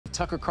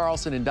Tucker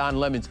Carlson and Don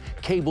Lemon's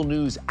cable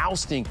news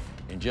ousting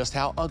and just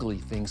how ugly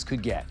things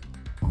could get.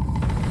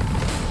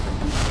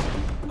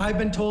 I've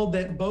been told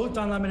that both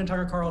Don Lemon and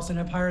Tucker Carlson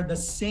have hired the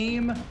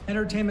same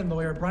entertainment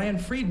lawyer, Brian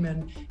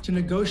Friedman, to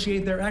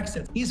negotiate their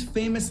exits. He's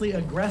famously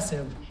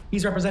aggressive.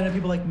 He's represented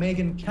people like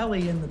Megyn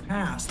Kelly in the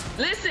past.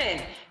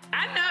 Listen,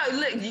 I know,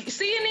 look,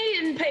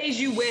 CNN pays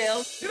you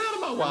well. Get out of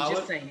my wallet. I'm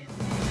just saying.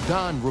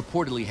 Don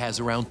reportedly has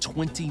around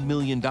 $20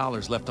 million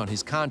left on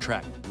his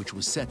contract, which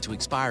was set to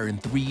expire in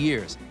 3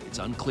 years. It's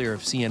unclear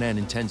if CNN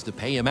intends to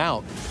pay him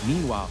out.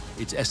 Meanwhile,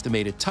 it's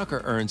estimated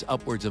Tucker earns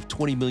upwards of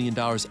 $20 million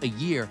a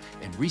year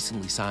and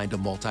recently signed a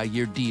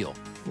multi-year deal.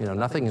 You know,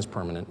 nothing is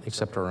permanent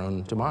except our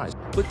own demise.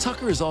 But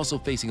Tucker is also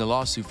facing a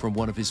lawsuit from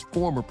one of his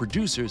former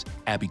producers,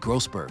 Abby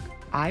Grossberg.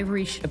 I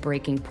reached a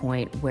breaking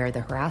point where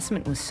the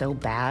harassment was so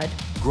bad.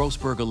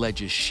 Grossberg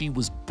alleges she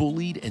was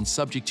bullied and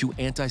subject to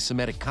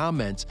anti-Semitic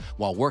comments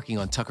while working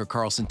on Tucker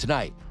Carlson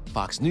Tonight.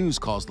 Fox News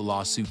calls the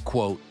lawsuit,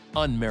 quote,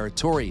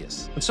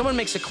 unmeritorious. When someone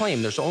makes a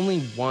claim, there's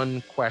only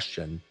one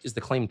question: is the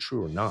claim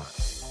true or not?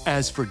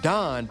 As for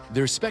Don,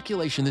 there's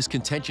speculation this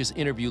contentious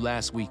interview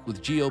last week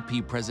with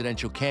GOP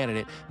presidential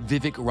candidate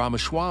Vivek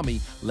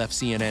Ramaswamy left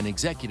CNN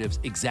executives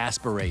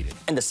exasperated.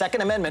 And the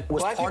Second Amendment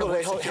was part of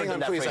what secured hang on,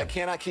 that please. freedom. I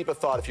cannot keep a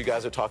thought if you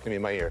guys are talking to me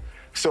in my ear.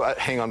 So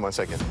hang on 1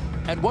 second.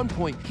 At one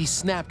point, he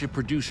snapped at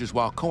producers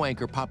while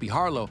co-anchor Poppy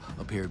Harlow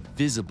appeared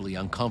visibly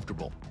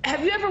uncomfortable.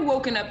 Have you ever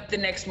woken up the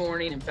next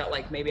morning and felt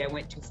like maybe I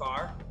went too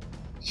far?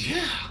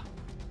 Yeah.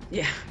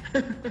 Yeah.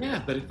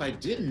 Yeah, but if I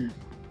didn't,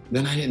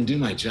 then I didn't do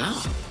my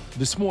job.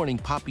 This morning,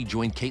 Poppy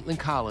joined Caitlin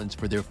Collins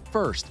for their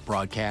first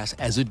broadcast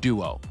as a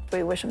duo.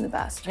 We wish him the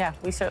best. Yeah,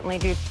 we certainly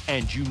do.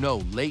 And you know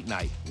Late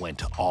Night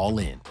went all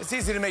in. It's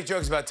easy to make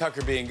jokes about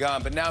Tucker being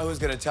gone, but now who's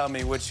gonna tell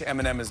me which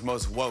M&M is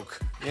most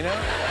woke, you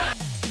know?